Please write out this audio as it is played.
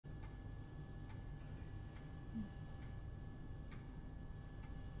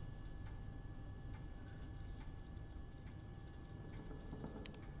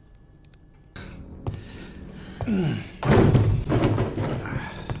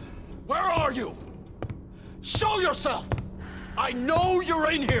Where are you? Show yourself! I know you're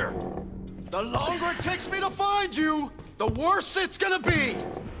in here! The longer it takes me to find you, the worse it's gonna be!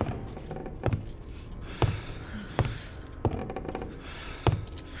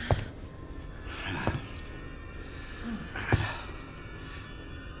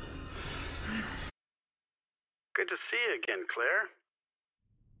 Good to see you again, Claire.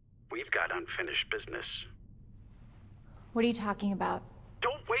 We've got unfinished business. What are you talking about?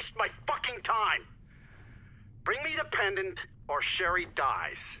 Don't waste my fucking time! Bring me the pendant, or Sherry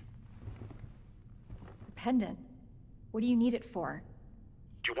dies. Pendant? What do you need it for?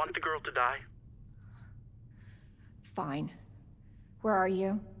 Do you want the girl to die? Fine. Where are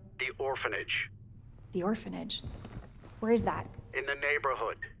you? The orphanage. The orphanage? Where is that? In the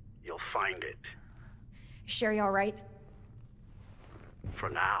neighborhood. You'll find it. Is Sherry all right? For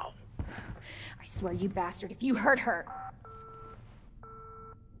now. I swear, you bastard, if you hurt her...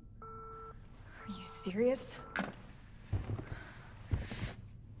 Are you serious?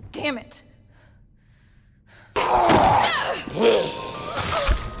 Damn it!